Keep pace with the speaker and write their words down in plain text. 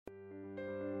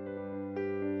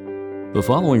The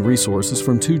following resource is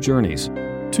from Two Journeys.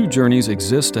 Two Journeys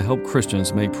exists to help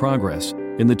Christians make progress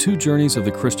in the two journeys of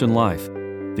the Christian life,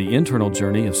 the internal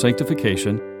journey of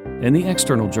sanctification and the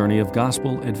external journey of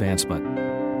gospel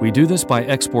advancement. We do this by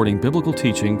exporting biblical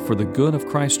teaching for the good of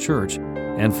Christ's church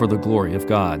and for the glory of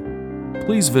God.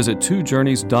 Please visit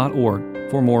twojourneys.org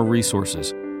for more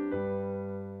resources.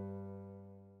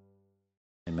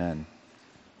 Amen.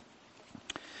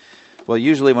 Well,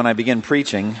 usually when I begin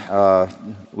preaching,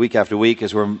 week after week,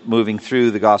 as we're moving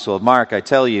through the Gospel of Mark, I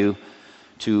tell you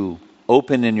to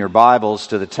open in your Bibles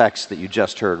to the text that you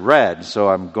just heard read. So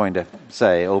I'm going to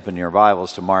say, open your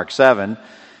Bibles to Mark 7,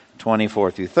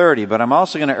 24 through 30. But I'm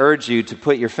also going to urge you to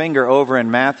put your finger over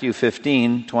in Matthew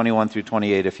 15, 21 through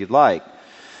 28 if you'd like.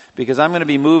 Because I'm going to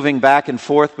be moving back and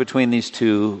forth between these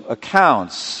two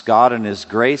accounts. God in His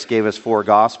grace gave us four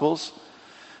Gospels.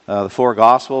 The four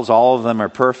Gospels, all of them are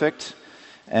perfect.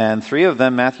 And three of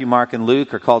them, Matthew, Mark, and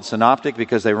Luke, are called synoptic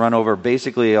because they run over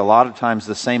basically a lot of times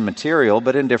the same material,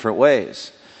 but in different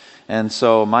ways. And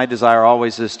so my desire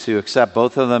always is to accept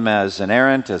both of them as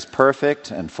inerrant, as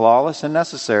perfect, and flawless, and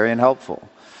necessary, and helpful.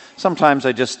 Sometimes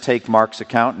I just take Mark's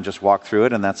account and just walk through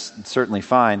it, and that's certainly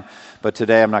fine. But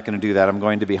today I'm not going to do that. I'm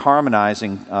going to be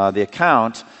harmonizing the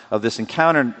account of this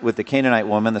encounter with the Canaanite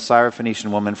woman, the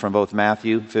Syrophoenician woman from both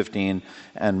Matthew 15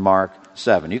 and Mark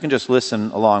 7. You can just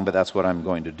listen along, but that's what I'm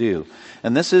going to do.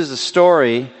 And this is the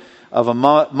story of a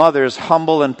mother's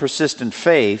humble and persistent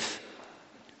faith,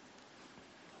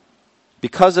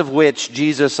 because of which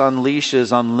Jesus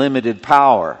unleashes unlimited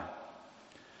power.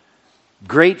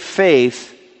 Great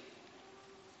faith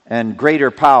and greater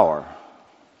power.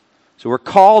 So we're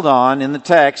called on in the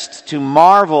text to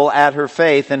marvel at her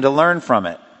faith and to learn from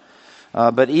it.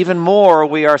 But even more,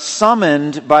 we are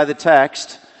summoned by the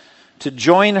text to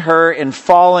join her in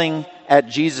falling at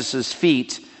Jesus'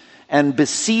 feet and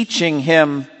beseeching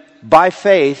Him by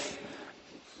faith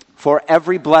for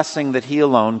every blessing that He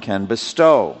alone can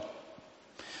bestow.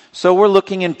 So we're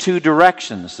looking in two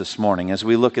directions this morning as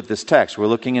we look at this text. We're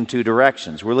looking in two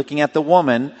directions. We're looking at the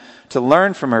woman to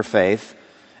learn from her faith,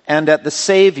 and at the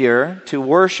Savior to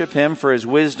worship Him for His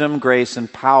wisdom, grace,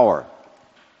 and power.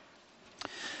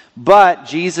 But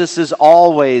Jesus is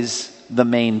always the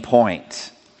main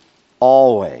point.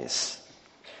 Always.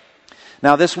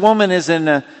 Now, this woman is in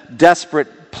a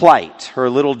desperate plight. Her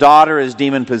little daughter is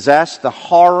demon-possessed. The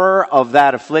horror of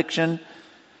that affliction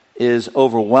is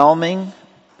overwhelming.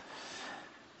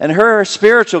 And her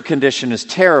spiritual condition is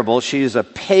terrible. She is a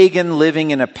pagan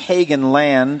living in a pagan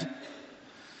land.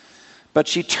 But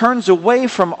she turns away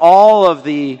from all of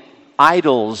the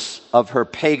idols of her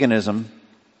paganism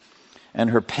and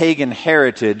her pagan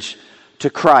heritage to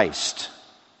Christ.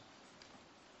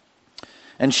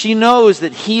 And she knows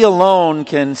that He alone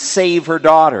can save her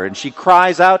daughter. And she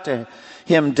cries out to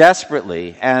Him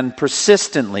desperately and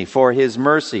persistently for His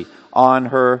mercy on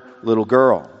her little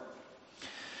girl.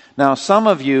 Now, some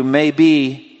of you may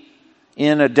be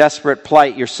in a desperate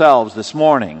plight yourselves this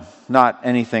morning. Not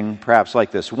anything perhaps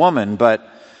like this woman, but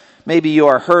maybe you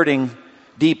are hurting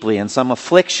deeply in some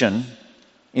affliction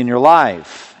in your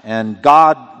life. And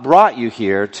God brought you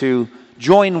here to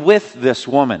join with this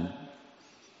woman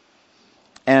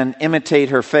and imitate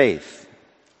her faith.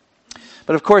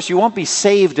 But of course, you won't be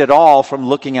saved at all from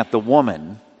looking at the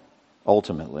woman,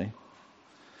 ultimately.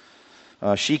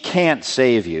 She can't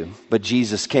save you, but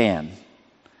Jesus can.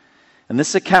 And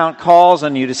this account calls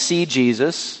on you to see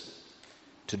Jesus,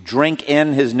 to drink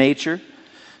in His nature,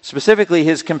 specifically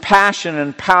His compassion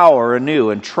and power anew,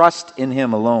 and trust in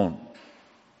Him alone.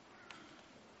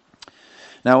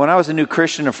 Now, when I was a new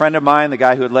Christian, a friend of mine, the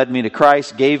guy who had led me to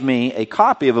Christ, gave me a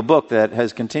copy of a book that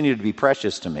has continued to be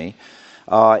precious to me.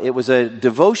 It was a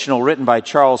devotional written by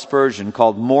Charles Spurgeon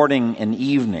called Morning and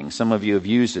Evening. Some of you have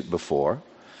used it before.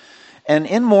 And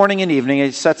in Morning and Evening,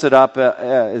 he sets it up,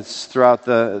 it's throughout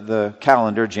the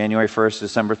calendar, January 1st,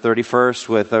 December 31st,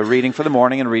 with a reading for the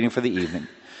morning and a reading for the evening.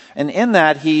 And in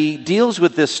that, he deals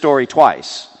with this story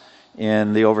twice.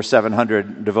 In the over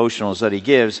 700 devotionals that he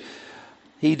gives,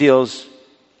 he deals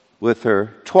with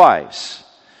her twice.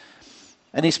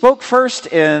 And he spoke first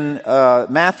in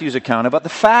Matthew's account about the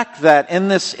fact that in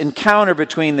this encounter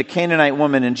between the Canaanite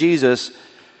woman and Jesus,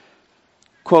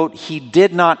 quote, He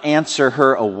did not answer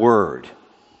her a word.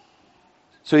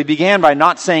 So he began by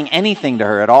not saying anything to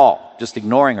her at all, just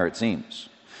ignoring her, it seems.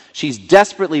 She's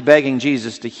desperately begging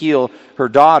Jesus to heal her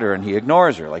daughter, and He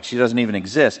ignores her, like she doesn't even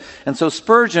exist. And so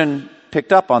Spurgeon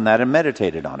picked up on that and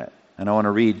meditated on it. And I want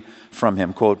to read from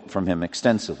him, quote from him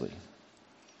extensively.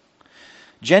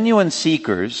 Genuine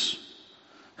seekers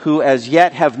who as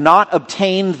yet have not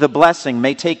obtained the blessing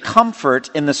may take comfort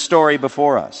in the story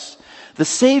before us. The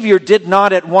Savior did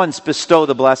not at once bestow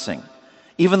the blessing,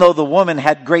 even though the woman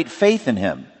had great faith in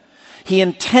him. He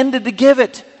intended to give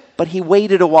it, but he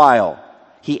waited a while.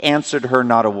 He answered her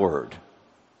not a word.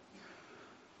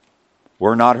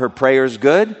 Were not her prayers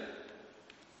good?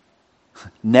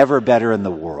 Never better in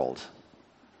the world.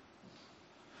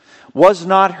 Was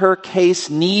not her case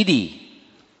needy?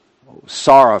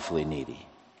 Sorrowfully needy.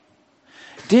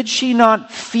 Did she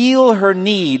not feel her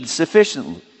need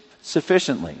sufficiently?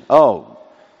 Oh,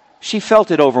 she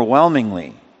felt it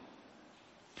overwhelmingly.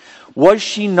 Was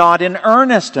she not in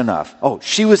earnest enough? Oh,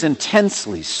 she was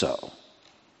intensely so.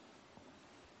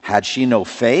 Had she no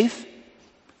faith?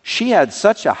 She had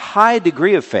such a high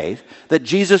degree of faith that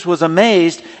Jesus was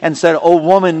amazed and said, "O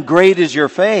woman, great is your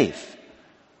faith."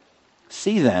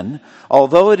 See then,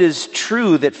 although it is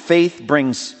true that faith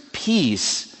brings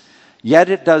peace, yet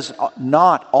it does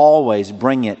not always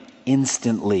bring it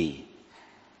instantly.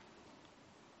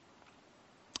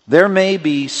 There may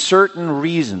be certain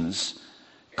reasons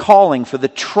calling for the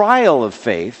trial of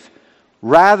faith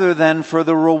rather than for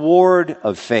the reward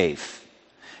of faith.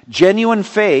 Genuine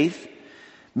faith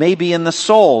may be in the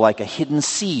soul like a hidden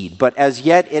seed, but as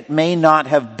yet it may not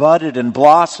have budded and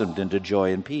blossomed into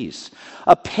joy and peace.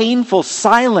 A painful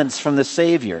silence from the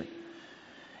Savior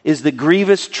is the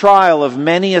grievous trial of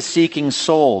many a seeking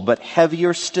soul, but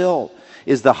heavier still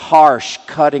is the harsh,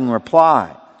 cutting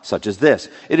reply, such as this: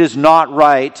 "It is not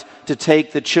right to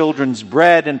take the children's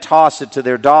bread and toss it to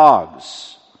their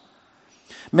dogs."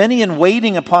 Many in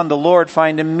waiting upon the Lord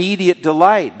find immediate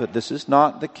delight, but this is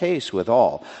not the case with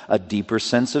all. A deeper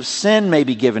sense of sin may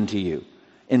be given to you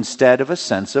instead of a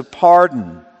sense of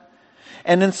pardon.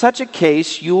 And in such a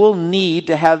case, you will need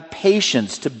to have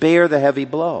patience to bear the heavy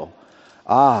blow.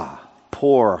 Ah,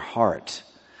 poor heart.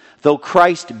 Though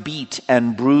Christ beat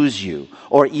and bruise you,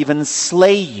 or even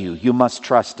slay you, you must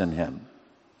trust in him.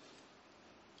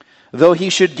 Though he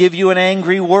should give you an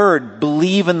angry word,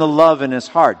 believe in the love in his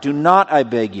heart. Do not, I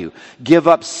beg you, give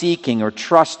up seeking or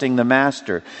trusting the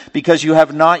Master, because you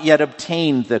have not yet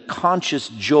obtained the conscious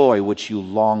joy which you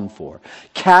long for.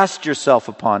 Cast yourself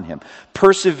upon him.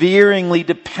 Perseveringly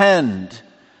depend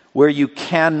where you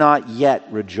cannot yet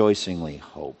rejoicingly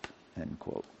hope. End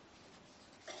quote.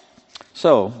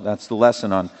 So, that's the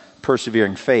lesson on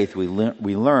persevering faith we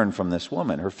learn from this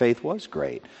woman. Her faith was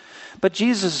great. But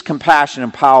Jesus' compassion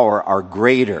and power are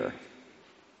greater.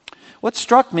 What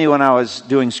struck me when I was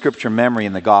doing scripture memory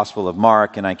in the Gospel of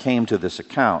Mark and I came to this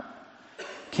occasion,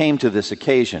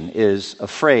 is a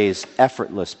phrase,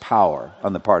 effortless power,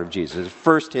 on the part of Jesus. It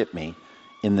first hit me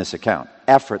in this account,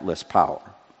 effortless power.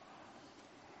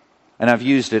 And I've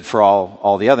used it for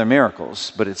all the other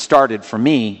miracles, but it started for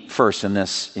me first in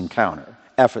this encounter,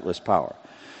 effortless power,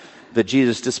 that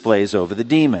Jesus displays over the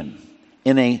demon.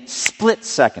 In a split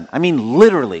second, I mean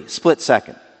literally split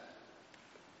second,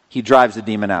 he drives the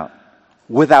demon out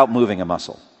without moving a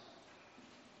muscle,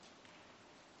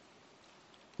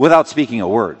 without speaking a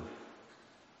word.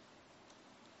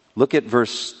 Look at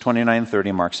verse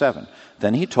 29-30, Mark 7.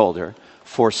 Then he told her,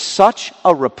 "For such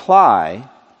a reply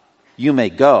you may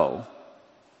go.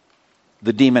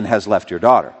 The demon has left your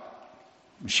daughter."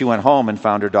 She went home and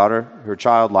found her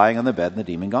child lying on the bed, and the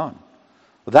demon gone.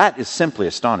 Well, that is simply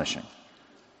astonishing.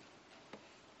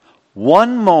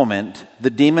 One moment, the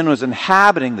demon was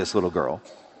inhabiting this little girl,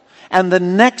 and the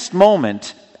next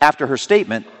moment, after her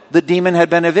statement, the demon had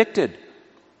been evicted.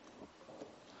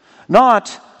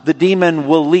 Not, the demon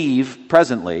will leave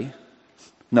presently.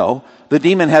 No, the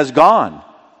demon has gone.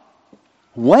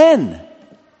 When?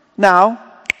 Now,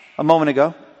 a moment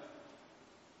ago.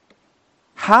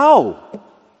 How?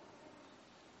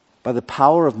 By the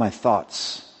power of my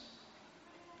thoughts.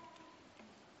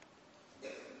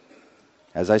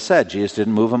 As I said, Jesus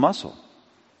didn't move a muscle.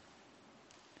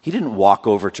 He didn't walk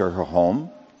over to her home.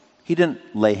 He didn't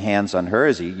lay hands on her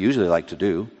as he usually liked to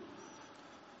do.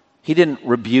 He didn't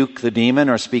rebuke the demon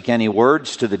or speak any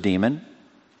words to the demon.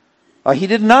 He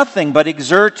did nothing but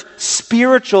exert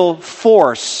spiritual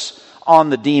force on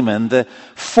the demon, the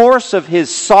force of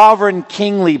his sovereign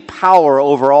kingly power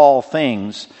over all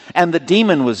things. And the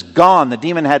demon was gone. The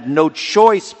demon had no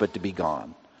choice but to be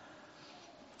gone.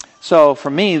 So for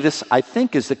me, this, I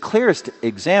think, is the clearest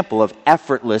example of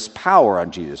effortless power on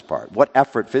Jesus' part. What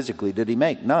effort physically did he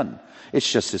make? None. It's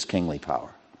just his kingly power.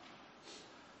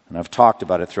 And I've talked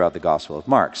about it throughout the Gospel of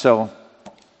Mark. So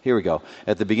here we go.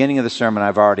 At the beginning of the sermon,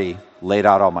 I've already laid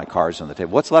out all my cards on the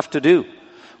table. What's left to do?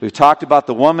 We've talked about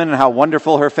the woman and how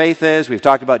wonderful her faith is. We've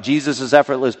talked about Jesus'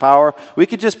 effortless power. We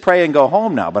could just pray and go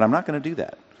home now, but I'm not going to do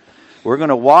that. We're going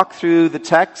to walk through the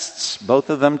texts,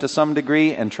 both of them to some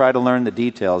degree, and try to learn the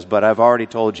details, but I've already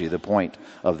told you the point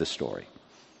of the story.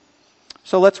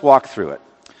 So let's walk through it.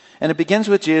 And it begins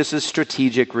with Jesus'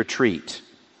 strategic retreat.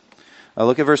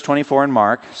 Look at verse 24 in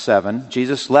Mark 7.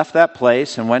 Jesus left that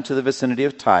place and went to the vicinity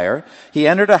of Tyre. He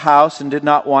entered a house and did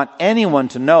not want anyone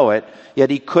to know it, yet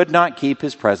he could not keep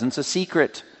his presence a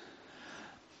secret.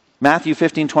 Matthew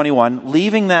 15:21,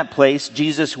 leaving that place,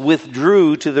 Jesus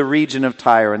withdrew to the region of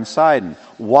Tyre and Sidon.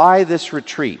 Why this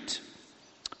retreat?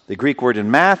 The Greek word in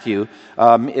Matthew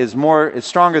is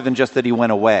stronger than just that he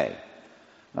went away.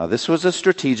 This was a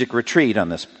strategic retreat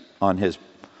on his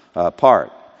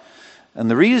part. And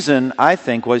the reason, I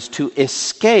think, was to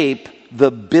escape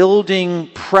the building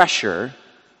pressure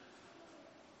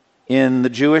in the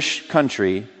Jewish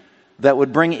country that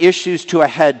would bring issues to a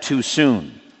head too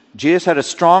soon. Jesus had a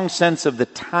strong sense of the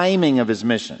timing of his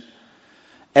mission.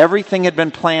 Everything had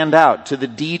been planned out to the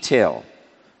detail,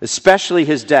 especially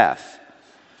his death.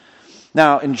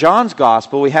 Now, in John's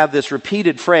gospel, we have this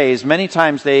repeated phrase. Many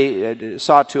times they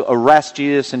sought to arrest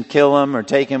Jesus and kill him or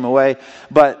take him away.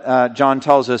 But John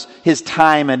tells us his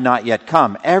time had not yet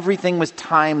come. Everything was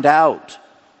timed out.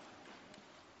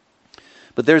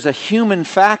 But there's a human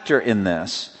factor in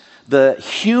this. The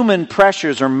human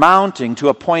pressures are mounting to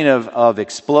a point of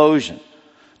explosion.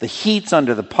 The heat's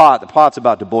under the pot. The pot's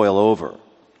about to boil over.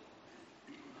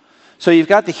 So you've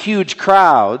got the huge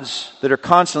crowds that are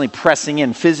constantly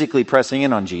physically pressing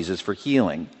in on Jesus for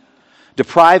healing,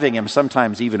 depriving him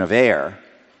sometimes even of air.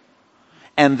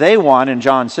 And they want, in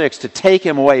John 6, to take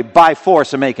him away by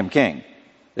force and make him king.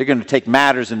 They're going to take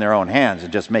matters in their own hands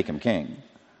and just make him king.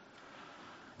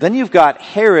 Then you've got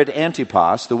Herod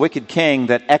Antipas, the wicked king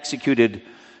that executed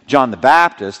John the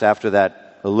Baptist after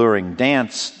that alluring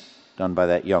dance done by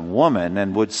that young woman,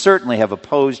 and would certainly have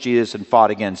opposed Jesus and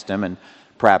fought against him and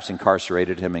perhaps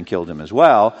incarcerated him and killed him as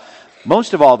well.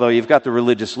 Most of all, though, you've got the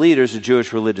religious leaders, the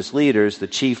Jewish religious leaders, the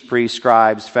chief priests,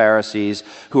 scribes, Pharisees,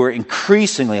 who are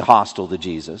increasingly hostile to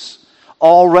Jesus,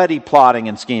 already plotting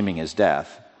and scheming his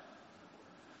death.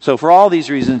 So for all these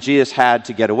reasons, Jesus had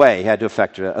to get away. He had to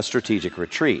effect a strategic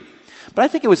retreat. But I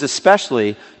think it was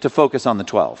especially to focus on the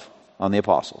 12, on the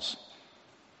apostles.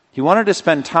 He wanted to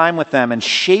spend time with them and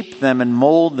shape them and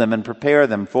mold them and prepare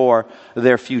them for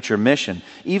their future mission,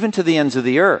 even to the ends of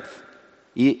the earth,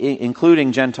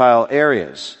 including Gentile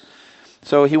areas.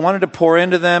 So he wanted to pour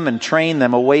into them and train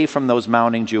them away from those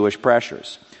mounting Jewish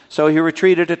pressures. So he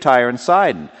retreated to Tyre and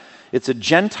Sidon. It's a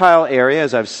Gentile area,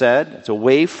 as I've said. It's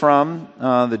away from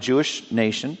the Jewish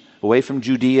nation, away from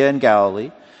Judea and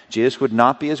Galilee. Jesus would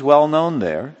not be as well known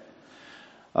there.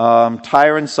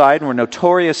 Tyre and Sidon were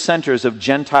notorious centers of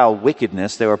Gentile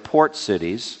wickedness. They were port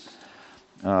cities,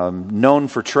 known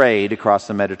for trade across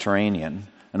the Mediterranean.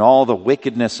 And all the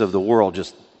wickedness of the world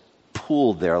just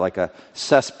pooled there like a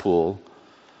cesspool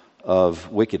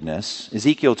of wickedness.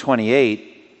 Ezekiel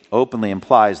 28 openly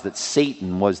implies that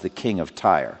Satan was the king of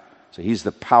Tyre. So he's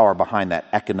the power behind that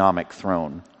economic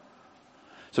throne.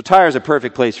 So Tyre is a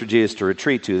perfect place for Jesus to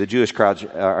retreat to. The Jewish crowds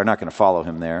are not going to follow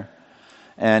him there,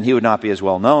 and he would not be as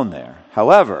well known there.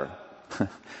 However,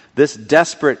 this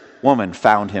desperate woman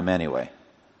found him anyway.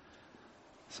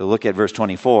 So look at verse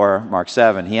 24, Mark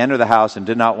 7. He entered the house and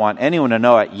did not want anyone to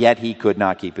know it, yet he could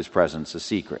not keep his presence a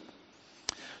secret.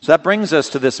 So that brings us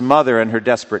to this mother and her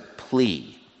desperate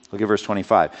plea. Look at verse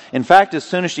 25. In fact, as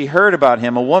soon as she heard about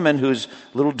him, a woman whose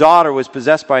little daughter was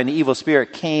possessed by an evil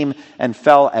spirit came and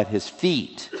fell at his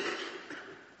feet.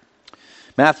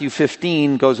 Matthew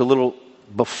 15 goes a little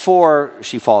before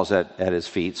she falls at his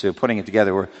feet. So putting it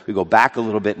together, we go back a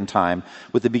little bit in time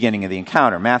with the beginning of the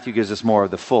encounter. Matthew gives us more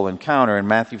of the full encounter. In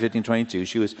Matthew 15:22,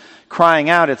 she was crying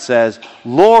out, it says,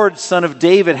 "Lord, Son of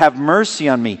David, have mercy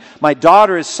on me. My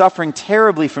daughter is suffering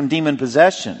terribly from demon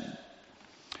possession."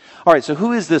 All right, so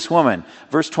who is this woman?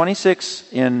 Verse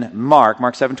 26 in Mark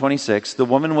 7:26, the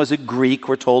woman was a Greek,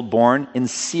 we're told, born in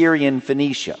Syrian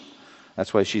Phoenicia.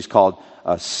 That's why she's called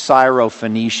a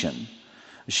Syrophoenician.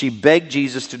 She begged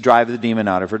Jesus to drive the demon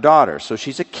out of her daughter. So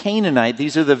she's a Canaanite.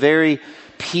 These are the very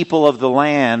people of the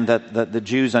land that the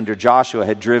Jews under Joshua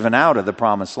had driven out of the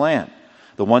promised land.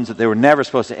 The ones that they were never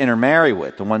supposed to intermarry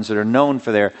with. The ones that are known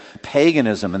for their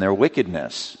paganism and their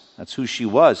wickedness. That's who she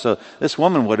was. So this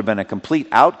woman would have been a complete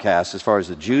outcast as far as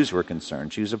the Jews were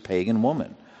concerned. She was a pagan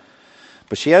woman.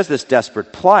 But she has this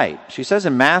desperate plight. She says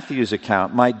in Matthew's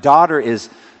account, "My daughter is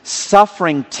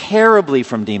suffering terribly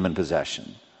from demon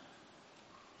possession."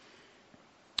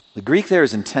 The Greek there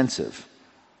is intensive.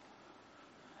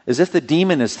 As if the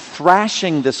demon is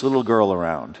thrashing this little girl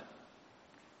around,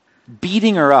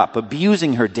 beating her up,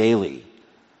 abusing her daily.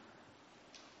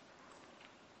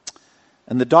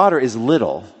 And the daughter is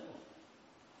little.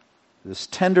 This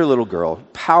tender little girl,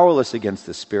 powerless against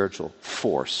this spiritual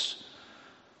force.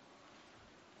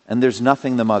 and there's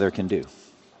nothing the mother can do.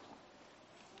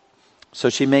 So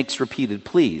she makes repeated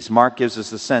pleas. Mark gives us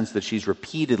the sense that she's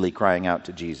repeatedly crying out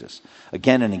to Jesus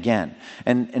again and again.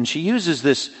 And she uses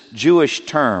this Jewish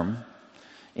term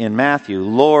in Matthew,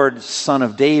 Lord, Son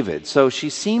of David. So she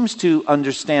seems to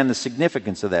understand the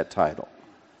significance of that title.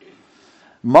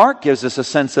 Mark gives us a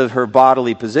sense of her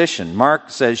bodily position. Mark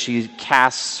says she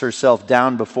casts herself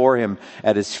down before him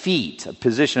at his feet, a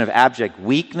position of abject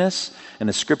weakness, an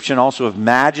ascription also of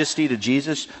majesty to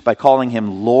Jesus by calling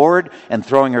him Lord and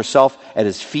throwing herself at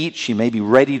his feet. She may be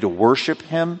ready to worship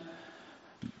him,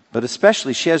 but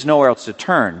especially she has nowhere else to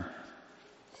turn.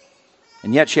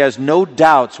 And yet she has no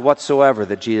doubts whatsoever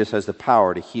that Jesus has the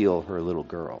power to heal her little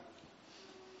girl.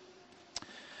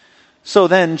 So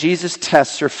then Jesus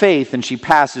tests her faith and she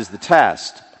passes the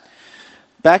test.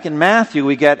 Back in Matthew,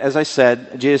 we get, as I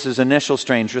said, Jesus' initial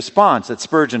strange response that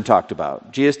Spurgeon talked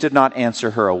about. Jesus did not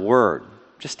answer her a word,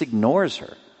 just ignores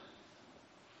her.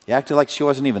 He acted like she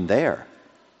wasn't even there.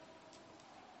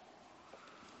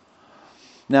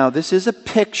 Now, this is a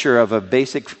picture of a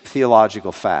basic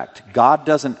theological fact. God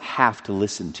doesn't have to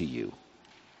listen to you.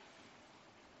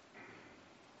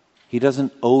 He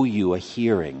doesn't owe you a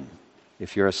hearing.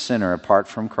 If you're a sinner apart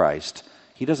from Christ,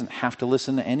 he doesn't have to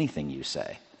listen to anything you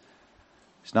say.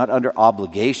 He's not under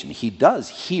obligation. He does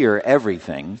hear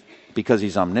everything because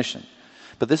he's omniscient.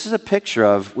 But this is a picture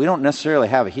of, we don't necessarily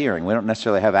have a hearing. We don't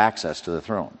necessarily have access to the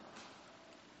throne.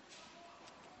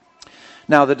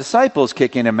 Now, the disciples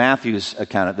kick in Matthew's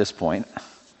account at this point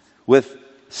with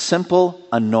simple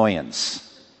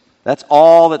annoyance. That's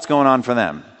all that's going on for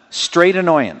them. Straight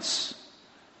annoyance.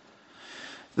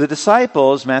 The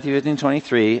disciples, Matthew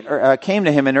 15:23, came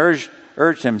to him and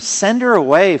urged him, send her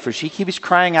away, for she keeps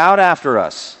crying out after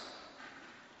us.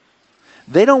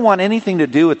 They don't want anything to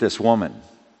do with this woman.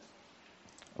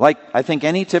 Like, I think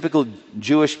any typical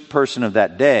Jewish person of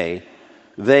that day,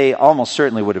 they almost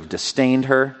certainly would have disdained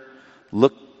her,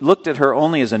 looked at her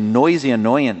only as a noisy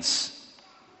annoyance.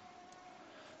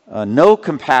 No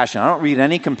compassion. I don't read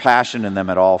any compassion in them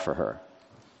at all for her.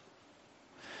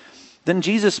 Then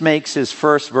Jesus makes his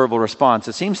first verbal response,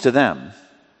 it seems to them,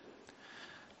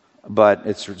 but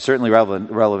it's certainly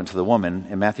relevant to the woman.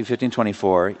 In Matthew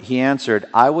 15:24, he answered,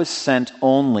 I was sent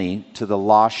only to the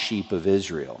lost sheep of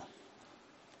Israel.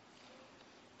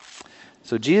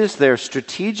 So Jesus there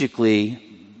strategically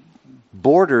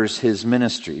borders his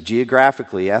ministry,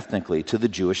 geographically, ethnically, to the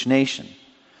Jewish nation.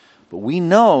 But we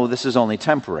know this is only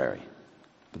temporary.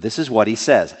 But this is what he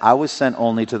says, I was sent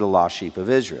only to the lost sheep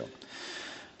of Israel.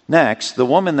 Next, the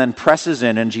woman then presses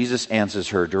in and Jesus answers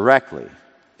her directly.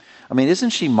 I mean,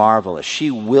 isn't she marvelous?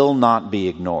 She will not be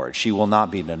ignored. She will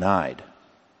not be denied.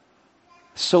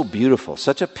 So beautiful.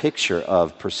 Such a picture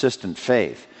of persistent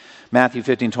faith. Matthew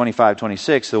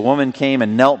 15:25-26, the woman came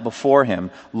and knelt before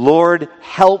him. Lord,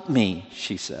 help me,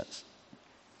 she says.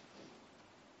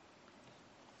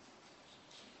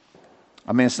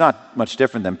 I mean, it's not much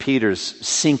different than Peter's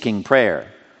sinking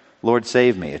prayer. Lord,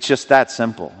 save me. It's just that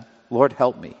simple. Lord,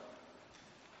 help me.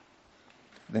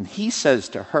 Then he says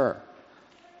to her,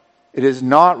 it is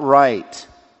not right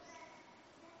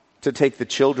to take the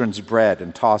children's bread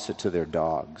and toss it to their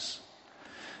dogs.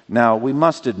 Now, we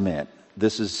must admit,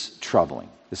 this is troubling.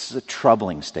 This is a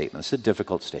troubling statement. It's a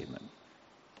difficult statement.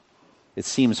 It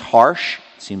seems harsh.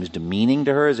 It seems demeaning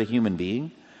to her as a human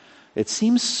being. It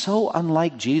seems so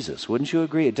unlike Jesus. Wouldn't you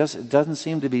agree? It doesn't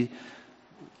seem to be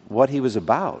what he was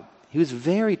about. He was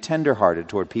very tender-hearted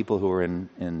toward people who were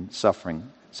in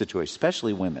suffering situations,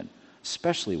 especially women.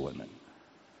 Especially women.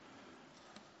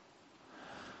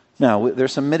 Now,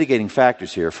 there's some mitigating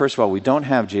factors here. First of all, we don't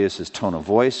have Jesus' tone of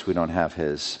voice. We don't have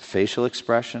his facial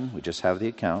expression. We just have the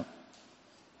account.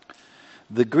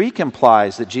 The Greek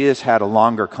implies that Jesus had a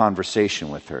longer conversation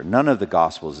with her. None of the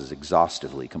Gospels is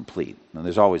exhaustively complete. And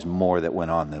there's always more that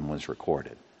went on than was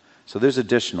recorded. So there's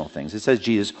additional things. It says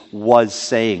Jesus was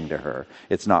saying to her,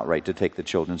 it's not right to take the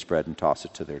children's bread and toss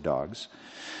it to their dogs.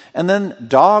 And then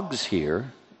dogs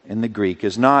here in the Greek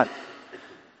is not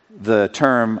the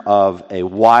term of a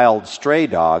wild stray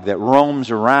dog that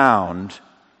roams around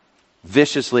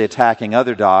viciously attacking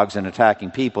other dogs and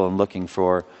attacking people and looking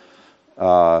for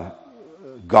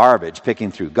garbage,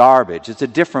 picking through garbage. It's a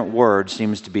different word,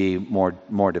 seems to be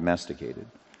more domesticated.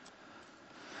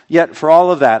 Yet, for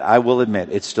all of that, I will admit,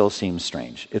 it still seems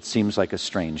strange. It seems like a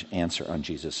strange answer on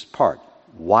Jesus' part.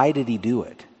 Why did he do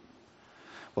it?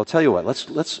 Well, I'll tell you what,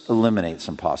 let's eliminate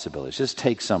some possibilities. Just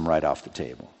take some right off the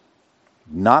table.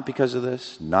 Not because of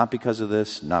this, not because of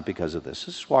this, not because of this.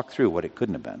 Let's walk through what it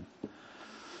couldn't have been.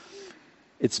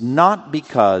 It's not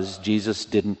because Jesus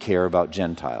didn't care about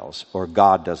Gentiles or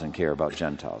God doesn't care about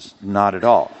Gentiles. Not at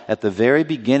all. At the very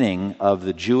beginning of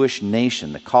the Jewish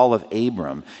nation, the call of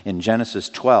Abram in Genesis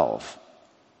 12,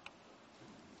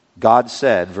 God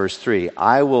said, verse 3,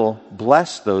 I will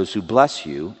bless those who bless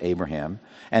you, Abraham,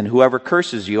 and whoever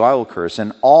curses you, I will curse,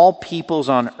 and all peoples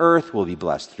on earth will be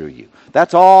blessed through you.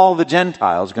 That's all the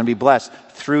Gentiles going to be blessed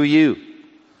through you.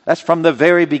 That's from the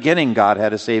very beginning God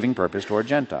had a saving purpose toward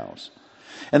Gentiles.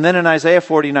 And then in Isaiah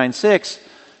 49:6,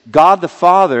 God the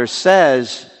Father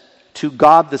says to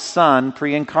God the Son,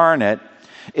 pre-incarnate,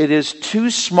 it is too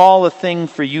small a thing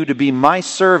for you to be my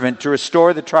servant to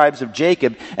restore the tribes of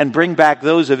Jacob and bring back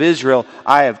those of Israel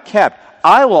I have kept.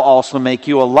 I will also make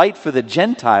you a light for the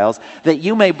Gentiles, that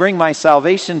you may bring my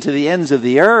salvation to the ends of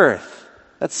the earth.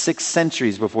 That's 6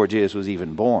 centuries before Jesus was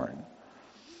even born.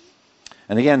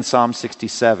 And again, Psalm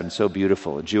 67, so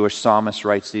beautiful. A Jewish psalmist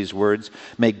writes these words,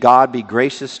 may God be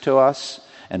gracious to us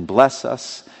and bless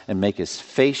us and make his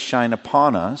face shine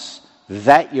upon us,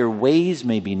 that your ways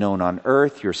may be known on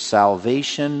earth, your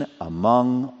salvation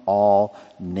among all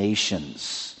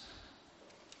nations.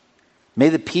 May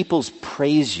the peoples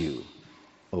praise you,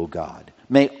 O God.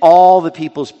 May all the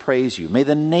peoples praise you. May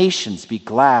the nations be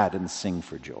glad and sing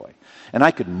for joy. And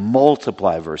I could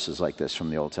multiply verses like this from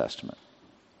the Old Testament.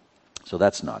 So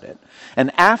that's not it.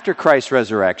 And after Christ's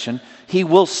resurrection, he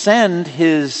will send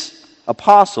his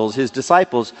apostles, his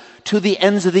disciples, to the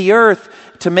ends of the earth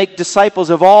to make disciples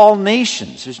of all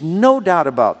nations. There's no doubt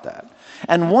about that.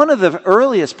 And one of the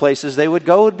earliest places they would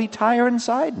go would be Tyre and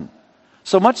Sidon.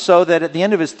 So much so that at the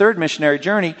end of his 3rd missionary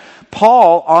journey,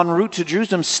 Paul, en route to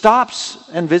Jerusalem, stops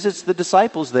and visits the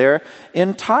disciples there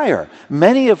in Tyre,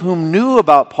 many of whom knew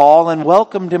about Paul and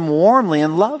welcomed him warmly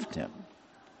and loved him.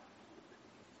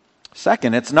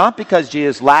 Second, it's not because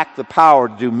Jesus lacked the power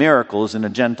to do miracles in a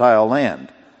Gentile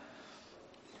land.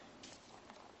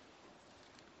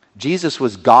 Jesus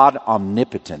was God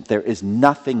omnipotent. There is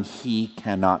nothing he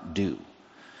cannot do.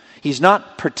 He's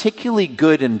not particularly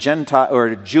good in Gentile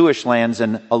or Jewish lands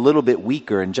and a little bit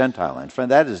weaker in Gentile lands.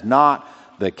 Friend, that is not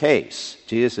the case.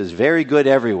 Jesus is very good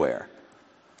everywhere.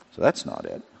 So that's not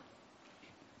it.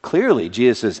 Clearly,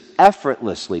 Jesus is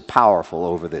effortlessly powerful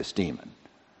over this demon.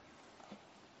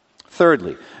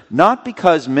 Thirdly, not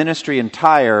because ministry in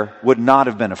Tyre would not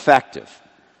have been effective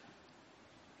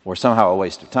or somehow a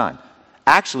waste of time.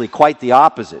 Actually, quite the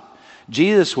opposite.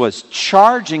 Jesus was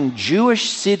charging Jewish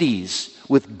cities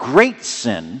with great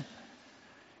sin,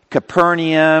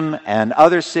 Capernaum and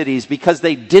other cities, because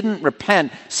they didn't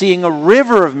repent, seeing a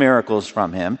river of miracles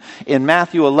from him. In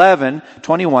Matthew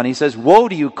 11:21, he says, woe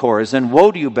to you, Chorazin,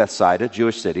 woe to you, Bethsaida,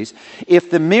 Jewish cities.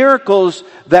 If the miracles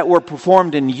that were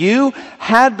performed in you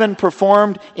had been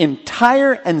performed in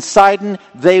Tyre and Sidon,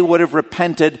 they would have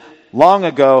repented long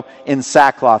ago in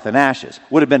sackcloth and ashes.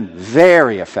 Would have been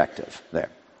very effective there.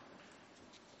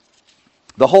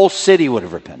 The whole city would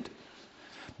have repented.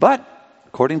 But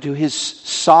according to his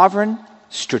sovereign,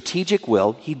 strategic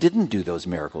will, he didn't do those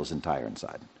miracles in Tyre and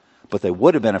Sidon. But they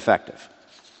would have been effective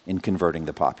in converting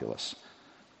the populace.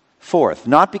 Fourth,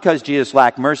 not because Jesus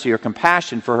lacked mercy or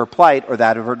compassion for her plight or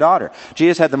that of her daughter.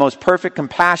 Jesus had the most perfect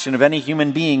compassion of any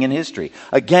human being in history.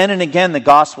 Again and again, the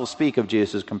Gospels speak of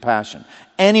Jesus' compassion.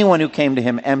 Anyone who came to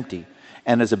him empty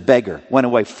and as a beggar went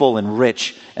away full and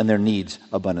rich, and their needs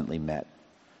abundantly met.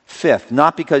 Fifth,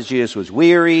 not because Jesus was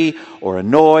weary or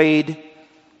annoyed,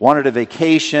 wanted a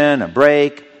vacation, a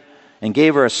break, and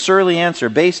gave her a surly answer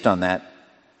based on that.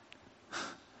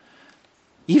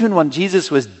 Even when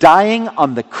Jesus was dying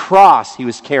on the cross, he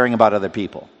was caring about other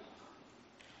people.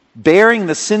 Bearing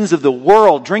the sins of the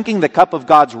world, drinking the cup of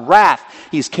God's wrath,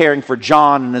 he's caring for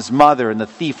John and his mother and the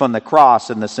thief on the cross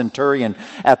and the centurion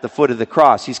at the foot of the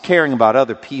cross. He's caring about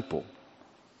other people.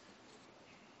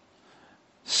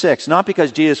 6, not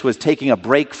because Jesus was taking a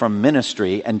break from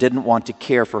ministry and didn't want to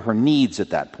care for her needs at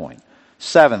that point.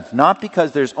 7th, not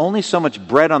because there's only so much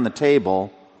bread on the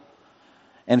table,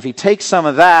 and if he takes some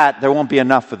of that, there won't be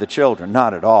enough for the children.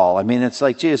 Not at all. I mean, it's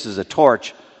like Jesus is a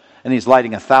torch, and he's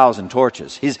lighting 1,000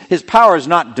 torches. His power is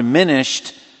not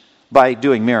diminished by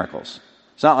doing miracles.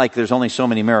 It's not like there's only so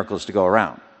many miracles to go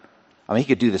around. I mean, he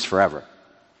could do this forever.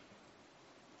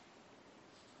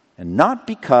 And not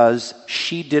because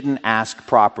she didn't ask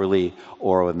properly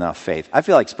or with enough faith. I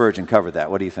feel like Spurgeon covered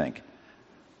that. What do you think?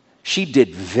 She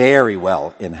did very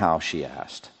well in how she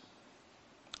asked.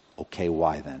 Okay,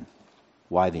 why then?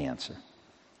 Why the answer?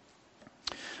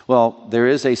 Well, there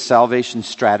is a salvation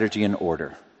strategy and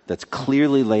order that's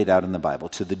clearly laid out in the Bible.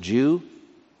 To the Jew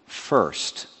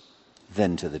first,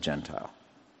 then to the Gentile.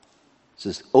 This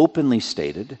is openly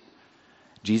stated.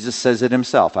 Jesus says it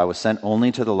himself, I was sent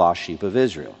only to the lost sheep of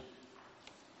Israel.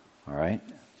 All right?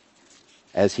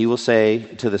 As he will say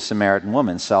to the Samaritan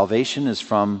woman, salvation is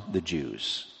from the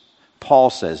Jews. Paul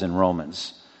says in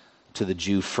Romans, to the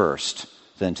Jew first,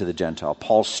 then to the Gentile.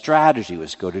 Paul's strategy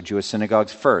was to go to Jewish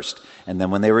synagogues first, and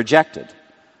then when they rejected,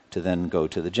 to then go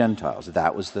to the Gentiles.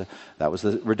 That was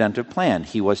the redemptive plan.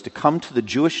 He was to come to the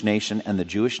Jewish nation, and the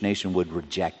Jewish nation would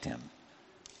reject him.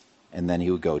 And then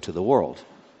he would go to the world.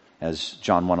 As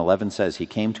John 1:11 says, he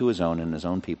came to his own, and his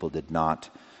own people did not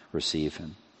receive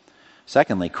him.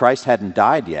 Secondly, Christ hadn't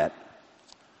died yet,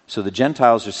 so the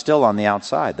Gentiles are still on the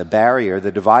outside. The barrier,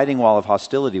 the dividing wall of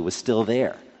hostility was still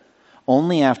there.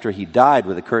 Only after he died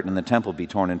would the curtain in the temple be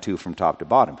torn in two from top to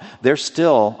bottom. They're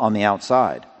still on the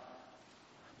outside.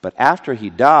 But after he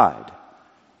died,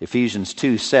 Ephesians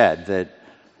 2 said that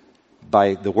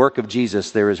by the work of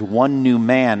Jesus, there is one new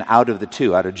man out of the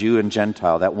two, out of Jew and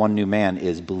Gentile. That one new man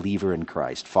is believer in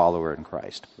Christ, follower in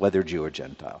Christ, whether Jew or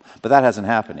Gentile. But that hasn't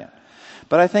happened yet.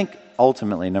 But I think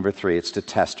ultimately, number three, it's to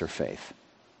test her faith.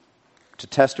 To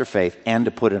test her faith and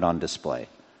to put it on display.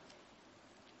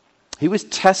 He was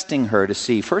testing her to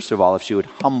see, first of all, if she would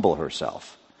humble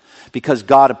herself. Because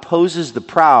God opposes the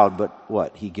proud, but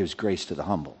what? He gives grace to the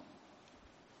humble.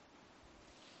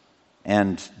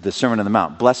 And the Sermon on the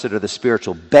Mount, blessed are the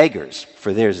spiritual beggars,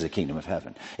 for theirs is the kingdom of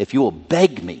heaven. If you will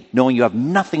beg me, knowing you have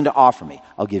nothing to offer me,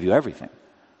 I'll give you everything.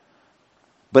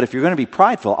 But if you're going to be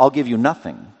prideful, I'll give you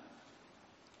nothing.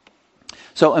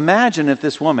 So imagine if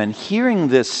this woman, hearing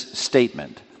this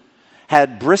statement,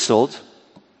 had bristled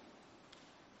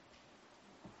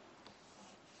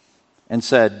and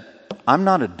said, I'm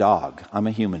not a dog, I'm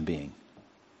a human being.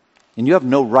 And you have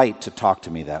no right to talk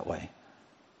to me that way.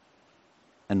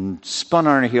 And spun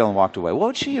on her heel and walked away. What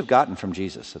would she have gotten from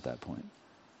Jesus at that point?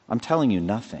 I'm telling you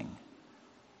nothing.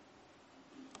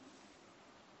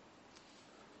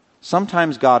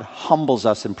 Sometimes God humbles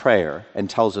us in prayer and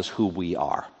tells us who we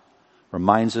are.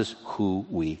 Reminds us who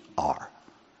we are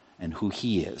and who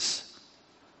he is.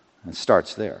 And it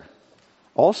starts there.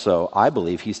 Also, I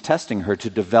believe he's testing her to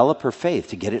develop her faith,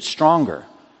 to get it stronger,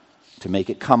 to make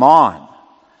it come on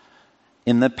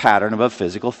in the pattern of a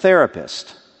physical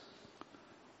therapist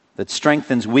that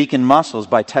strengthens weakened muscles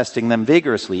by testing them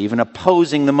vigorously, even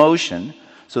opposing the motion,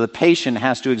 so the patient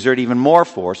has to exert even more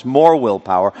force, more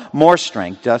willpower, more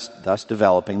strength, thus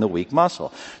developing the weak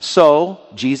muscle. So,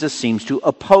 Jesus seems to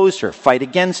oppose her, fight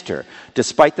against her,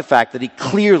 despite the fact that he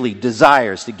clearly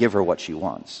desires to give her what she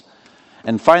wants.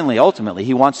 And finally, ultimately,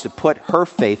 he wants to put her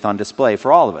faith on display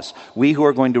for all of us. We who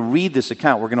are going to read this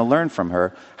account, we're going to learn from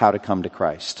her how to come to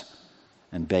Christ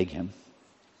and beg him.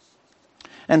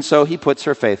 And so he puts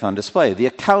her faith on display. The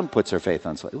account puts her faith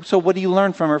on display. So what do you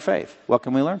learn from her faith? What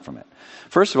can we learn from it?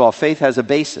 First of all, faith has a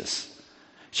basis.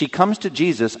 She comes to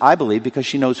Jesus, I believe, because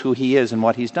she knows who he is and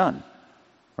what he's done.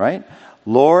 Right?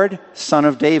 Lord, Son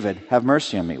of David, have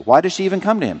mercy on me. Why does she even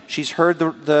come to him? She's heard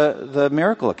the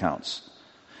miracle accounts.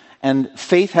 And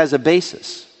faith has a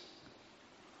basis.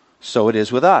 So it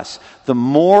is with us. The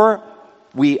more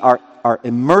we are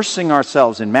immersing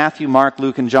ourselves in Matthew, Mark,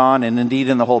 Luke, and John, and indeed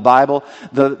in the whole Bible,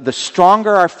 the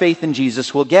stronger our faith in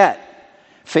Jesus will get.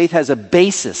 Faith has a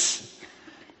basis.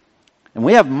 And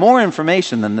we have more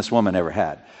information than this woman ever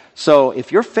had. So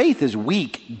if your faith is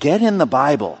weak, get in the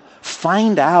Bible.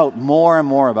 Find out more and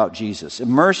more about Jesus.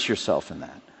 Immerse yourself in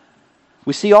that.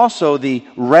 We see also the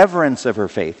reverence of her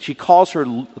faith. She calls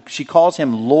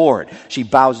him Lord. She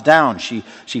bows down. She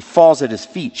falls at his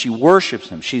feet. She worships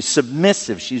him. She's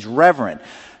submissive. She's reverent.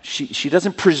 She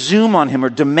doesn't presume on him or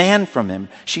demand from him.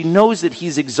 She knows that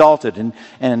he's exalted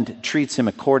and treats him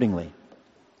accordingly.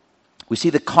 We see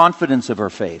the confidence of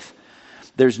her faith.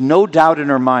 There's no doubt in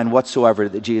her mind whatsoever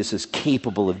that Jesus is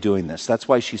capable of doing this. That's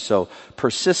why she's so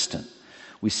persistent.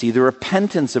 We see the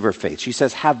repentance of her faith. She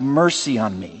says, have mercy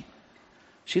on me.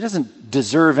 She doesn't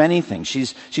deserve anything.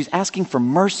 She's asking for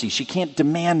mercy. She can't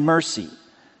demand mercy.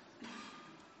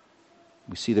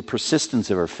 We see the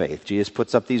persistence of her faith. Jesus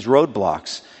puts up these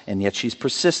roadblocks, and yet she's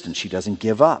persistent. She doesn't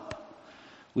give up.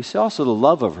 We see also the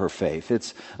love of her faith.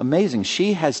 It's amazing.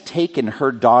 She has taken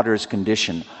her daughter's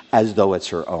condition as though it's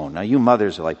her own. Now, you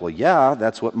mothers are like, well, yeah,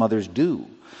 that's what mothers do.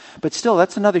 But still,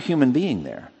 that's another human being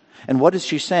there. And what is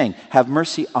she saying? Have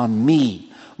mercy on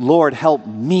me. Lord, help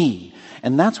me.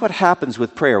 And that's what happens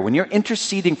with prayer. When you're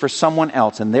interceding for someone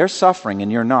else and they're suffering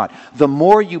and you're not, the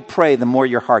more you pray, the more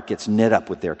your heart gets knit up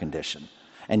with their condition.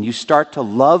 And you start to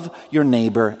love your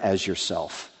neighbor as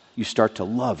yourself. You start to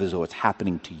love as though it's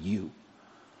happening to you.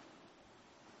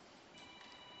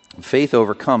 Faith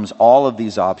overcomes all of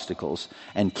these obstacles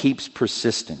and keeps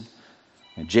persisting.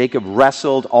 And Jacob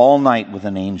wrestled all night with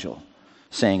an angel.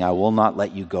 saying, I will not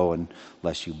let you go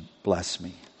unless you bless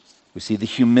me. We see the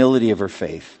humility of her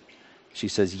faith. She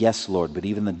says, yes, Lord, but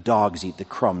even the dogs eat the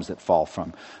crumbs that fall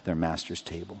from their master's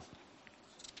table.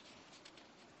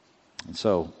 And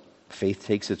so faith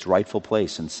takes its rightful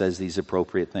place and says these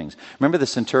appropriate things. Remember the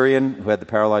centurion who had the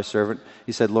paralyzed servant?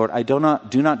 He said, Lord, I do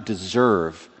not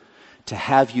deserve to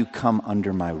have you come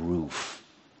under my roof.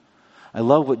 I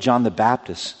love what John the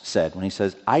Baptist said when he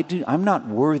says, I'm not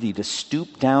worthy to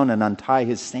stoop down and untie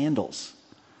his sandals.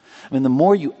 I mean, the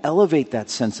more you elevate that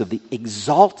sense of the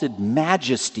exalted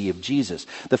majesty of Jesus,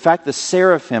 the fact the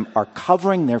seraphim are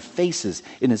covering their faces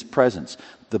in his presence,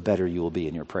 the better you will be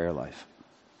in your prayer life.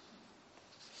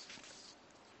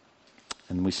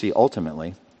 And we see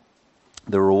ultimately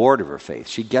the reward of her faith.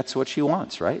 She gets what she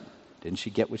wants, right? Didn't she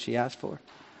get what she asked for?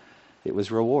 It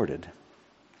was rewarded.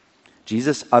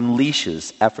 Jesus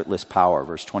unleashes effortless power,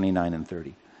 verse 29 and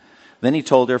 30. Then he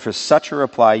told her, for such a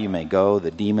reply you may go,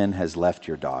 the demon has left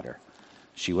your daughter.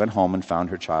 She went home and found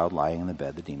her child lying in the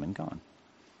bed, the demon gone.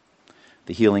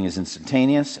 The healing is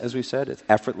instantaneous, as we said. It's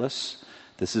effortless.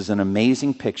 This is an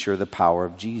amazing picture of the power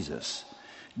of Jesus.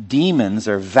 Demons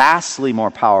are vastly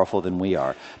more powerful than we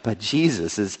are, but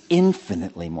Jesus is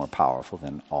infinitely more powerful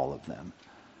than all of them.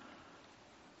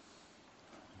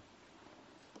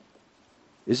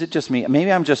 Is it just me?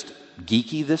 Maybe I'm just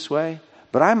geeky this way,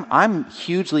 but I'm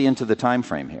hugely into the time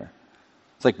frame here.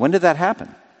 It's like, when did that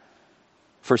happen?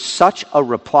 For such a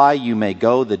reply you may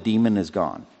go, the demon is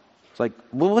gone. It's like,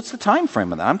 well, what's the time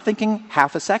frame of that? I'm thinking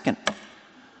half a second.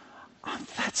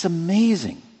 That's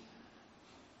amazing.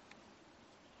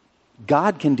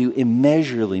 God can do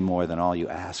immeasurably more than all you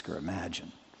ask or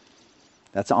imagine.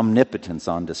 That's omnipotence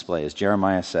on display. As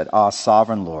Jeremiah said,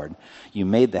 sovereign Lord, you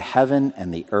made the heaven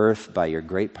and the earth by your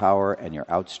great power and your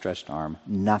outstretched arm.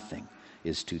 Nothing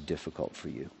is too difficult for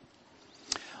you.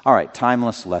 All right,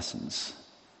 timeless lessons.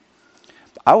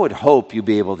 I would hope you'd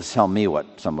be able to tell me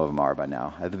what some of them are by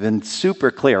now. I've been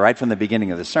super clear right from the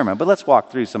beginning of the sermon, but let's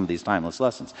walk through some of these timeless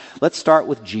lessons. Let's start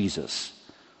with Jesus.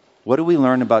 What do we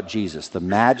learn about Jesus, the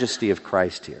majesty of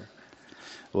Christ here?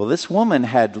 Well, this woman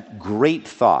had great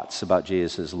thoughts about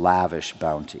Jesus' lavish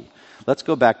bounty. Let's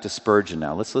go back to Spurgeon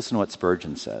now. Let's listen to what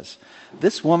Spurgeon says.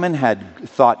 This woman had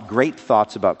thought great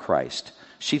thoughts about Christ.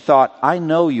 She thought, I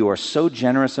know you are so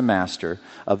generous a master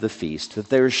of the feast that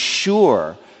there is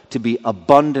sure to be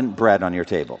abundant bread on your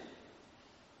table.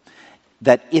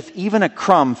 That if even a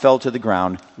crumb fell to the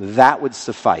ground, that would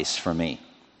suffice for me.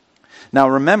 Now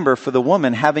remember, for the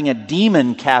woman, having a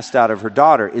demon cast out of her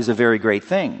daughter is a very great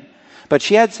thing. But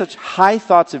she had such high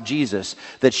thoughts of Jesus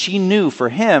that she knew for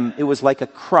him it was like a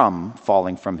crumb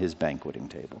falling from his banqueting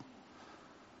table.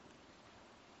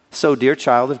 So, dear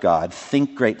child of God,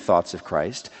 think great thoughts of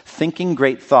Christ. Thinking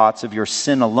great thoughts of your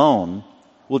sin alone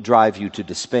will drive you to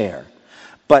despair.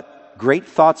 But great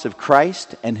thoughts of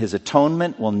Christ and his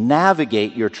atonement will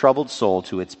navigate your troubled soul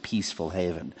to its peaceful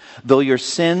haven. Though your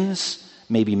sins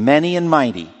may be many and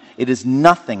mighty, it is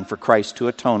nothing for Christ to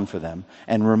atone for them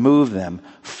and remove them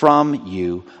from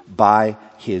you by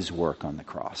his work on the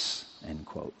cross. End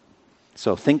quote.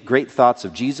 So think great thoughts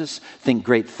of Jesus. Think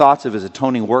great thoughts of his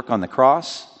atoning work on the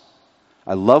cross.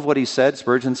 I love what he said.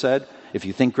 Spurgeon said, if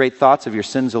you think great thoughts of your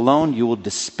sins alone, you will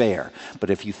despair. But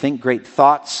if you think great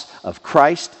thoughts of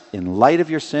Christ in light of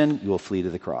your sin, you will flee to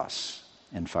the cross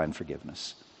and find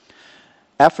forgiveness.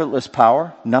 Effortless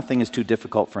power. Nothing is too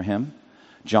difficult for him.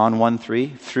 John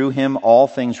 1:3, through him all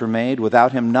things were made.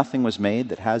 Without him nothing was made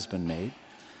that has been made.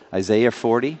 Isaiah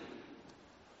 40,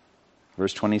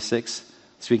 verse 26,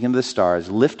 speaking of the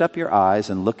stars, lift up your eyes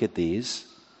and look at these.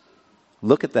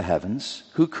 Look at the heavens.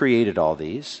 Who created all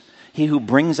these? He who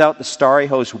brings out the starry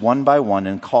host one by one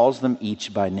and calls them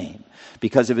each by name.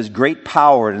 Because of his great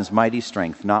power and his mighty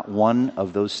strength, not one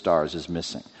of those stars is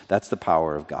missing. That's the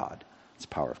power of God. It's the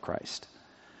power of Christ.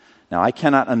 Now, I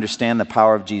cannot understand the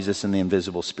power of Jesus in the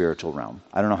invisible spiritual realm.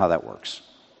 I don't know how that works.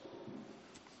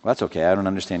 Well, that's okay. I don't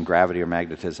understand gravity or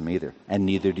magnetism either, and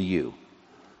neither do you.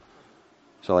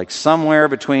 So like somewhere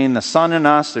between the sun and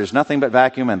us, there's nothing but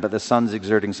vacuum, but the sun's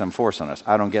exerting some force on us.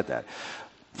 I don't get that.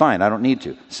 Fine, I don't need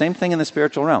to. Same thing in the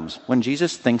spiritual realms. When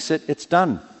Jesus thinks it, it's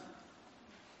done.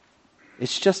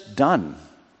 It's just done.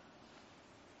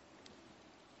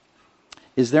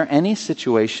 Is there any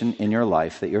situation in your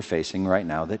life that you're facing right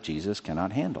now that Jesus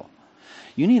cannot handle?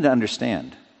 You need to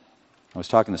understand. I was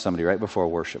talking to somebody right before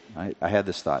worship. I had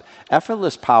this thought.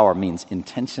 Effortless power means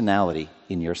intentionality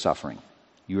in your suffering.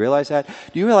 You realize that?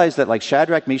 Do you realize that like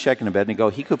Shadrach, Meshach, and Abednego,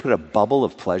 he could put a bubble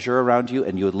of pleasure around you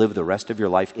and you would live the rest of your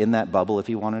life in that bubble if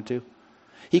he wanted to?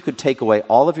 He could take away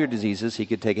all of your diseases. He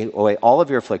could take away all of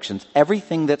your afflictions,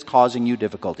 everything that's causing you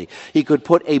difficulty. He could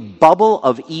put a bubble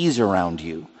of ease around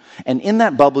you. And in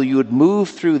that bubble, you would move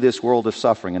through this world of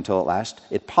suffering until at last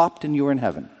it popped and you were in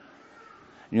heaven.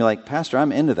 And you're like, Pastor,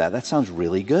 I'm into that. That sounds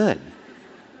really good.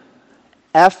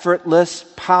 Effortless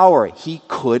power. He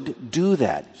could do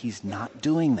that. He's not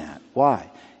doing that. Why?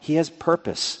 He has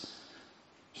purpose.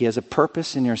 He has a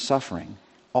purpose in your suffering.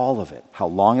 All of it. How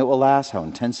long it will last, how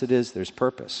intense it is, there's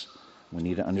purpose. We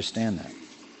need to understand that.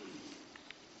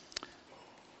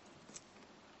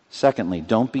 Secondly,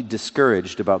 don't be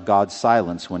discouraged about God's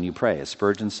silence when you pray. As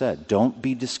Spurgeon said, don't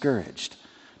be discouraged.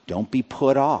 Don't be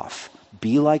put off.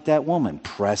 Be like that woman.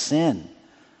 Press in.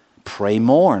 Pray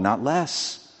more, not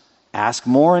less. Ask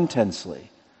more intensely.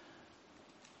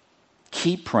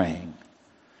 Keep praying.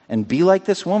 And be like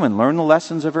this woman. Learn the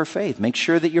lessons of her faith. Make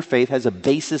sure that your faith has a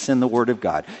basis in the Word of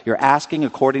God. You're asking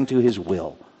according to His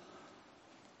will.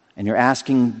 And you're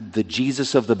asking the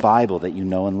Jesus of the Bible that you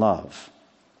know and love.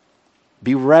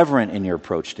 Be reverent in your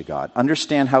approach to God.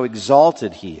 Understand how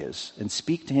exalted He is and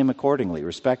speak to Him accordingly,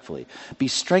 respectfully. Be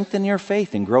strengthened in your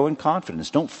faith and grow in confidence.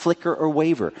 Don't flicker or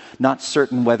waver, not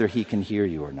certain whether He can hear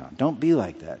you or not. Don't be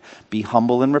like that. Be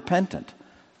humble and repentant.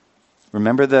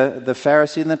 Remember the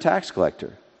Pharisee and the tax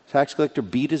collector. The tax collector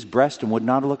beat his breast and would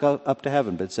not look up to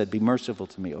heaven, but said, "Be merciful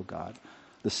to me, O God,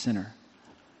 the sinner."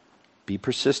 Be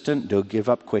persistent, don't give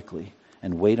up quickly,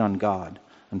 and wait on God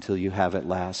until you have at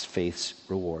last faith's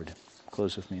reward.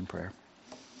 Close with me in prayer.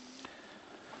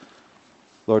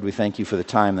 Lord, we thank you for the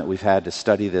time that we've had to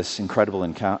study this incredible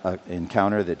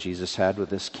encounter that Jesus had with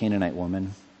this Canaanite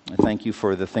woman. I thank you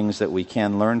for the things that we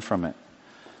can learn from it.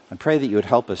 I pray that you would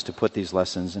help us to put these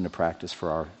lessons into practice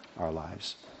for our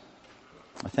lives.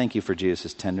 I thank you for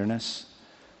Jesus' tenderness.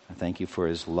 I thank you for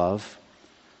His love,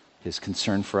 His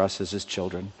concern for us as His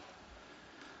children.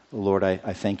 Lord, I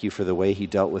thank you for the way He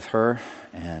dealt with her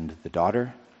and the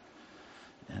daughter.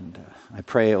 And I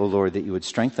pray, O Lord, that you would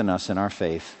strengthen us in our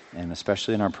faith, and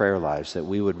especially in our prayer lives, that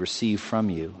we would receive from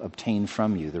you, obtain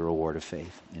from you the reward of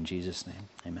faith. In Jesus' name,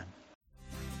 amen.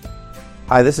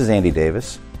 Hi, this is Andy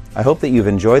Davis. I hope that you've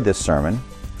enjoyed this sermon.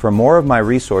 For more of my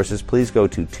resources, please go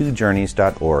to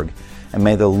twojourneys.org, and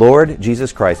may the Lord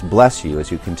Jesus Christ bless you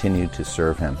as you continue to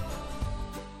serve Him.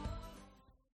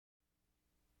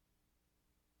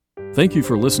 Thank you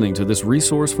for listening to this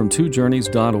resource from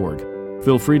twojourneys.org.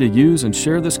 Feel free to use and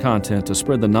share this content to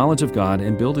spread the knowledge of God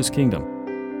and build His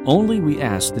kingdom. Only we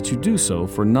ask that you do so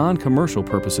for non-commercial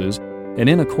purposes and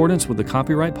in accordance with the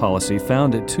copyright policy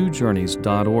found at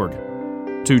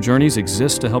twojourneys.org. Two Journeys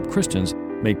exists to help Christians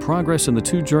make progress in the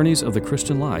two journeys of the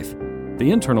Christian life,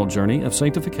 the internal journey of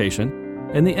sanctification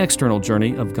and the external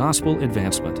journey of gospel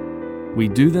advancement. We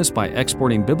do this by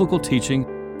exporting biblical teaching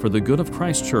for the good of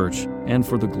Christ's church and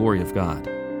for the glory of God.